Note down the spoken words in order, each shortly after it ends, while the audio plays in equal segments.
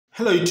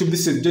Hello YouTube,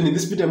 this is John. In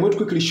this video, I'm going to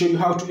quickly show you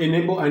how to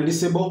enable and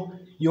disable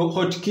your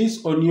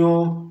hotkeys on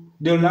your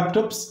Dell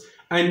laptops.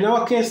 And in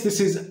our case,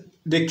 this is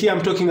the key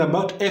I'm talking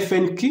about,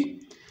 FN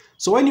key.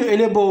 So when you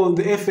enable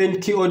the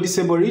FN key or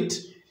disable it,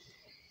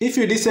 if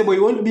you disable,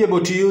 you won't be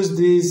able to use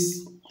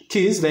these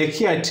keys. Like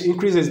here, it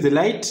increases the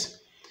light.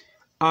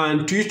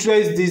 And to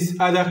utilize these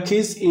other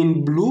keys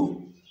in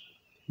blue,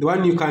 the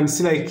one you can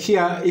see like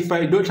here, if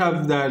I don't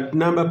have the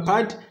number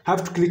pad, I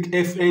have to click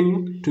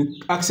FN to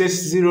access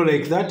 0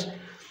 like that.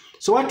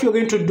 So what you're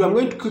going to do, I'm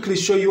going to quickly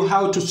show you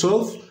how to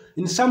solve.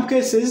 In some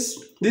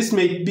cases, this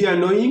may be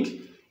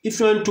annoying. If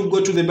you want to go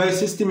to the BIOS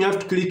system, you have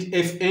to click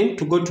FN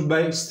to go to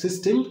BIOS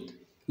system,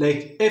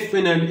 like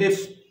FN and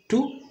F2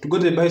 to go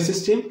to the BIOS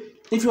system.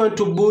 If you want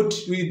to boot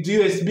with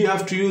USB, you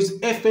have to use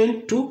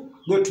FN to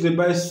go to the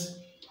BIOS,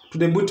 to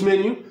the boot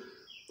menu.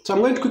 So I'm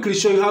going to quickly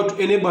show you how to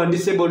enable and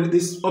disable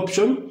this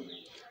option.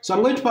 So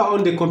I'm going to power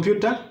on the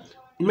computer.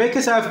 In my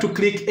case, I have to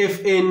click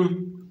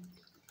FN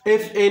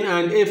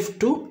and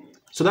F2.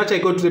 So that I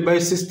go to the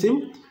BIOS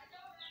system.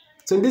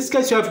 So in this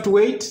case, you have to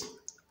wait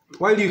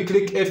while you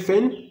click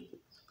FN.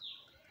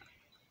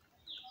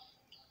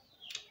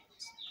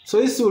 So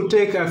this will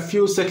take a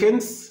few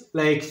seconds,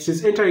 like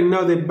it's entering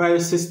now the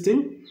BIOS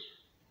system,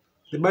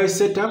 the BIOS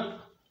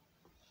setup.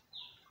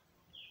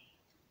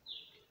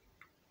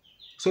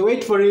 So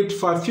wait for it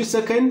for a few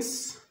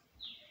seconds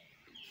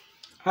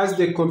as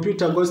the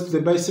computer goes to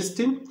the BIOS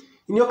system.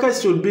 In your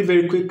case, it will be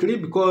very quickly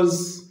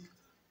because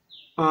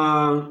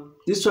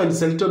this one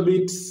is a little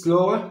bit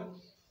slower.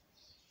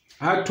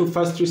 I had to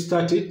first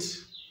restart it.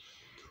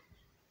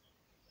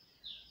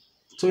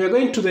 So we are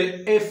going to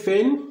the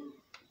FN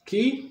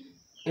key,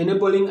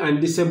 enabling and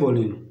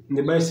disabling in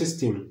the BIOS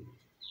system.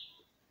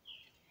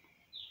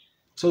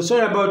 So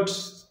sorry about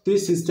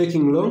this is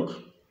taking long.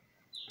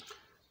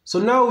 So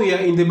now we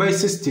are in the BIOS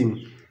system.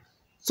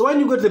 So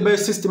when you go to the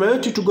BIOS system, I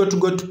want you to go to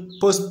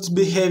post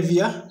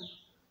behavior.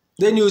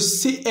 Then you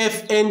see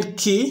FN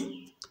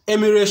key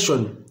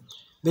emulation.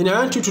 Then I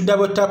want you to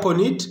double tap on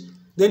it,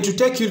 then to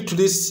take you to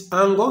this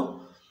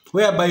angle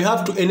whereby you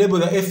have to enable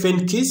the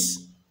FN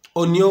keys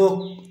on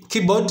your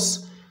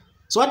keyboards.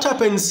 So what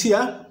happens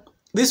here,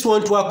 this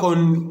won't work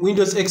on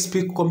Windows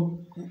XP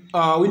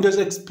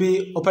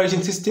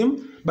operating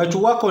system, but to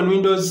work on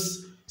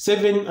Windows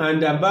 7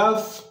 and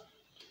above,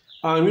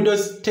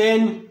 Windows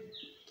 10,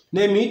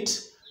 name it.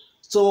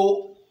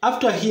 So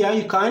after here,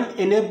 you can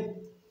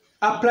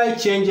apply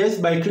changes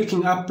by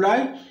clicking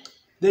apply.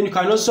 Then you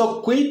can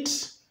also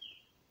quit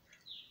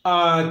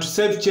to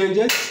save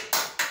changes.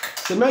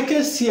 So in my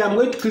case here, I'm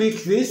going to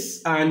click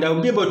this and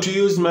I'll be able to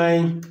use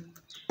my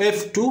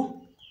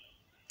F2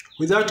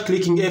 without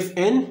clicking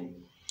FN.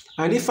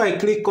 And if I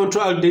click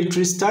Ctrl-Alt-Delete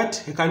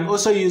restart, I can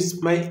also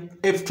use my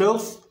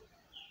F12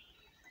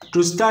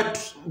 to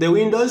start the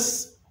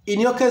Windows. In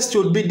your case, it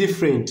will be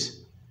different.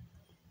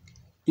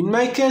 In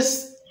my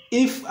case,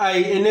 if I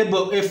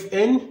enable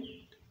FN,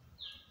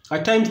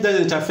 at times it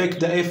doesn't affect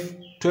the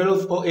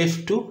F12 or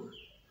F2,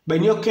 but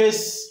in your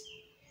case,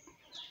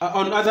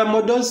 on other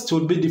models, it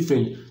would be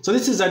different. So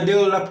this is a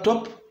Dell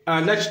laptop,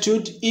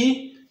 latitude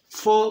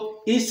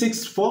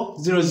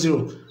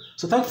E6400.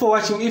 So thanks for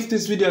watching. If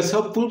this video is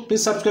helpful,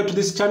 please subscribe to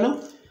this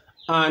channel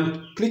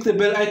and click the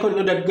bell icon in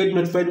order to get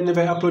notified whenever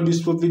I upload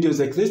useful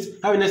videos like this.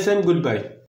 Have a nice time. Goodbye.